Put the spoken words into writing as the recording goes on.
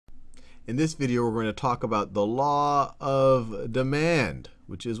In this video, we're going to talk about the law of demand,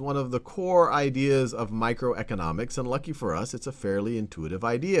 which is one of the core ideas of microeconomics, and lucky for us, it's a fairly intuitive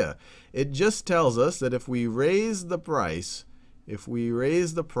idea. It just tells us that if we raise the price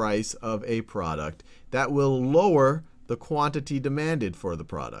of a product, that will lower the quantity demanded for the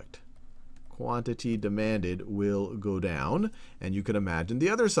product. Quantity demanded will go down, and you can imagine the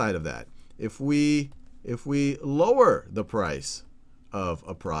other side of that. If we lower the price of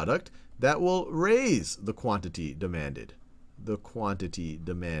a product, that will raise the quantity demanded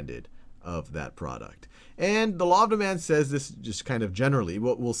of that product. And the law of demand says this just kind of generally.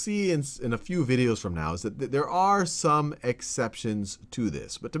 What we'll see in a few videos from now is that there are some exceptions to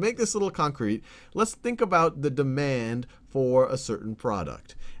this. But to make this a little concrete, let's think about the demand for a certain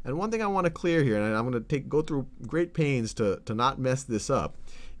product. And one thing I want to clear here, and I'm going to go through great pains to not mess this up,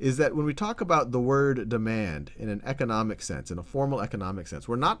 is that when we talk about the word demand in an economic sense, in a formal economic sense,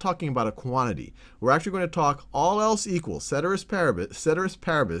 we're not talking about a quantity. We're actually going to talk all else equal, ceteris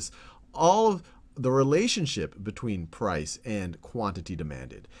paribus, all of the relationship between price and quantity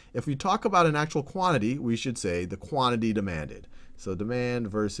demanded. If we talk about an actual quantity, we should say the quantity demanded. So demand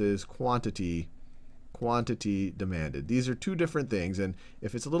versus quantity demanded. These are two different things, and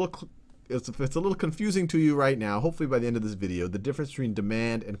if it's a little confusing to you right now, hopefully by the end of this video, the difference between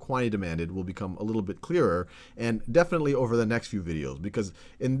demand and quantity demanded will become a little bit clearer, and definitely over the next few videos, because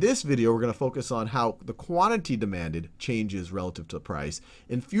in this video, we're going to focus on how the quantity demanded changes relative to the price.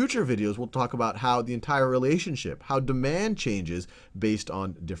 In future videos, we'll talk about how the entire relationship, how demand changes based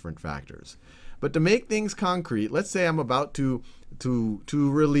on different factors. But to make things concrete, let's say I'm about to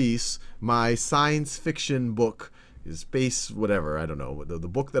release my science fiction book, space whatever, I don't know, the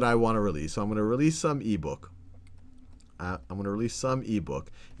book that I want to release. So I'm going to release some ebook.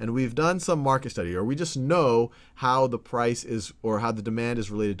 And we've done some market study, or we just know how the price is, or how the demand is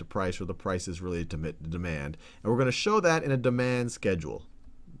related to price, or the price is related to demand. And we're going to show that in a demand schedule.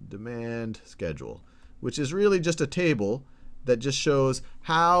 Demand schedule, which is really just a table that just shows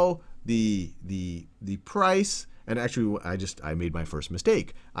how the price. And actually, I made my first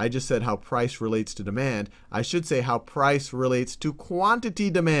mistake. I just said how price relates to demand. I should say how price relates to quantity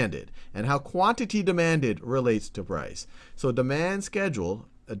demanded, and how quantity demanded relates to price. So a demand schedule,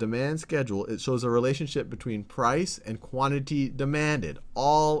 it shows a relationship between price and quantity demanded,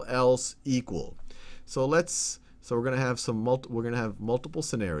 all else equal. So we're going to have multiple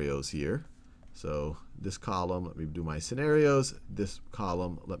scenarios here. So this column, let me do my scenarios. This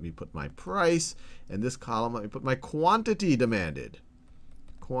column, let me put my price. And this column, let me put my quantity demanded.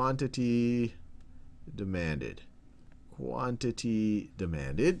 Quantity demanded.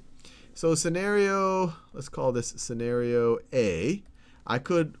 So scenario, let's call this scenario A. I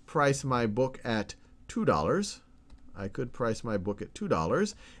could price my book at $2. And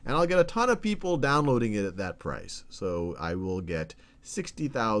I'll get a ton of people downloading it at that price. So I will get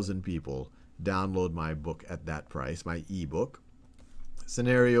 60,000 people download my book at that price, my ebook.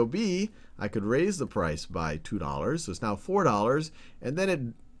 Scenario B, I could raise the price by $2, so it's now $4, and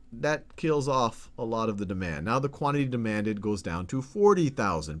then that kills off a lot of the demand. Now the quantity demanded goes down to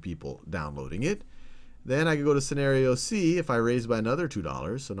 40,000 people downloading it. Then I could go to scenario C. If I raise by another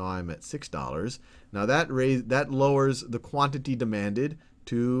 $2, so now I'm at $6. Now that lowers the quantity demanded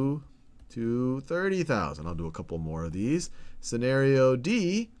to 30,000. I'll do a couple more of these. Scenario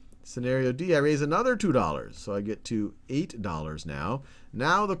D, I raise another $2, so I get to $8 now.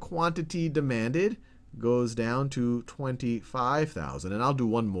 Now the quantity demanded goes down to 25,000, and I'll do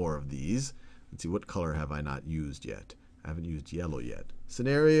one more of these. Let's see, what color have I not used yet? I haven't used yellow yet.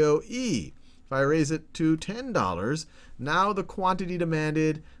 Scenario E, if I raise it to $10, now the quantity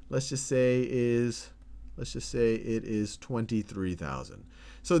demanded, let's just say it is 23,000.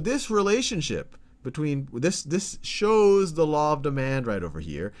 So this relationship between this shows the law of demand right over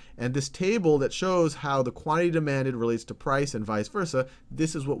here, and this table that shows how the quantity demanded relates to price and vice versa,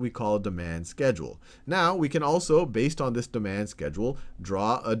 this is what we call a demand schedule. Now we can also, based on this demand schedule,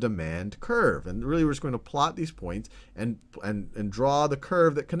 draw a demand curve, and really we're just going to plot these points and draw the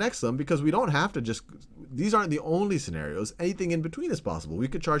curve that connects them, because we don't have to just, these aren't the only scenarios. Anything in between is possible. We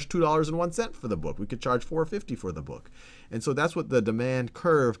could charge $2.01 for the book. We could charge $4.50 for the book. And so that's what the demand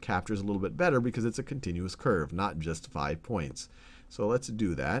curve captures a little bit better, because it's a continuous curve, not just 5 points. So let's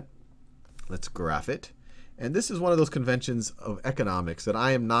do that. Let's graph it. And this is one of those conventions of economics that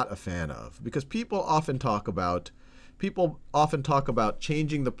I am not a fan of, because people often talk about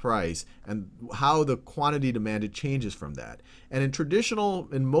changing the price and how the quantity demanded changes from that. And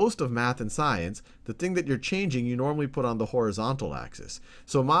in most of math and science, the thing that you're changing, you normally put on the horizontal axis.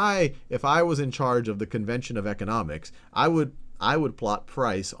 So if I was in charge of the convention of economics, I would I would plot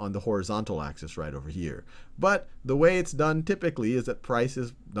price on the horizontal axis right over here. But the way it's done typically is that price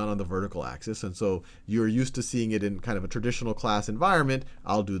is done on the vertical axis. And so you're used to seeing it in kind of a traditional class environment.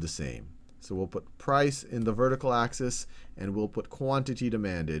 I'll do the same. So we'll put price in the vertical axis, and we'll put quantity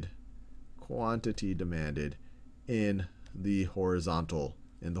demanded in the horizontal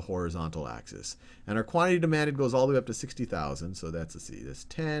axis. And our quantity demanded goes all the way up to 60,000. So that's, let's see, that's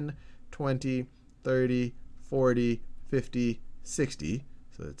 10, 20, 30, 40, 50, 60.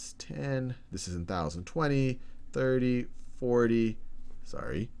 So it's 10, this is in 1,000, 20, 30, 40,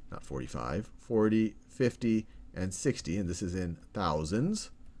 sorry, not 45, 40, 50, and 60. And this is in thousands.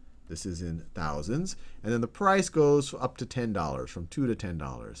 This is in thousands. And then the price goes up to $10, from $2 to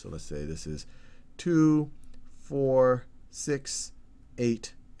 $10. So let's say this is 2, 4, 6,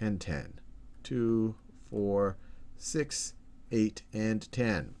 8, and 10. 2, 4, 6, 8, and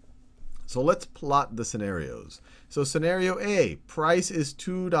 10. So let's plot the scenarios. So scenario A, price is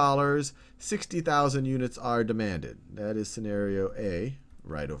 $2, 60,000 units are demanded. That is scenario A,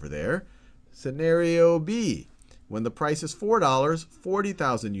 right over there. Scenario B, when the price is $4,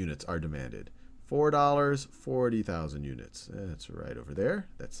 40,000 units are demanded. $4, 40,000 units. That's right over there.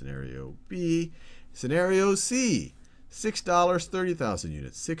 That's scenario B. Scenario C, $6, 30,000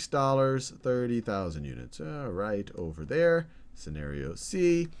 units. $6, 30,000 units. Right over there. Scenario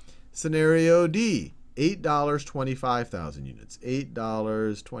C. Scenario D, $8, 25,000 units.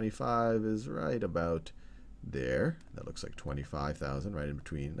 $8.25 is right about there. That looks like 25,000 right in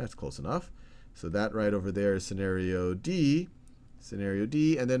between. That's close enough. So that right over there is scenario D. Scenario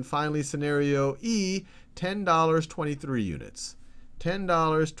D. And then finally scenario E, $10, 23 units.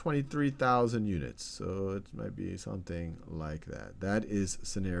 $10, 23,000 units. So it might be something like that. That is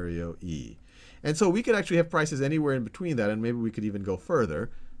scenario E. And so we could actually have prices anywhere in between that, and maybe we could even go further.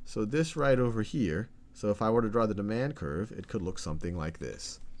 So this right over here, so if I were to draw the demand curve, it could look something like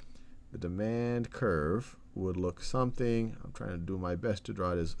this. The demand curve would look something, I'm trying to do my best to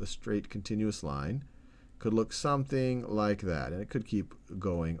draw it as a straight continuous line, could look something like that. And it could keep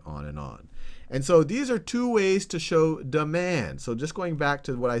going on and on. And so these are two ways to show demand. So just going back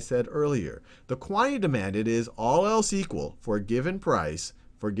to what I said earlier, the quantity demanded is all else equal for a given price,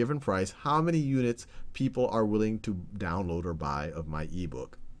 how many units people are willing to download or buy of my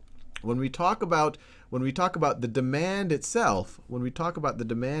ebook. When we talk about the demand itself, we're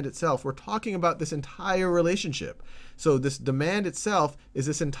talking about this entire relationship. So this demand itself is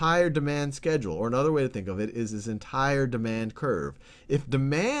this entire demand schedule, or another way to think of it is this entire demand curve. If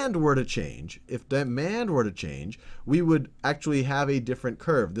demand were to change, we would actually have a different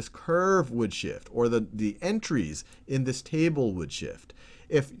curve. This curve would shift, or the entries in this table would shift.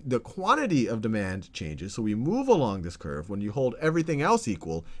 If the quantity of demand changes, so we move along this curve when you hold everything else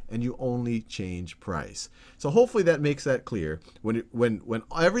equal and you only change price. So hopefully that makes that clear. When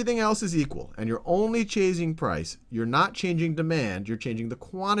everything else is equal and you're only changing price, you're not changing demand, you're changing the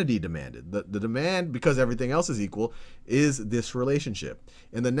quantity demanded. The demand, because everything else is equal, is this relationship.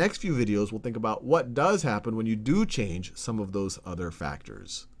 In the next few videos, we'll think about what does happen when you do change some of those other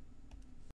factors.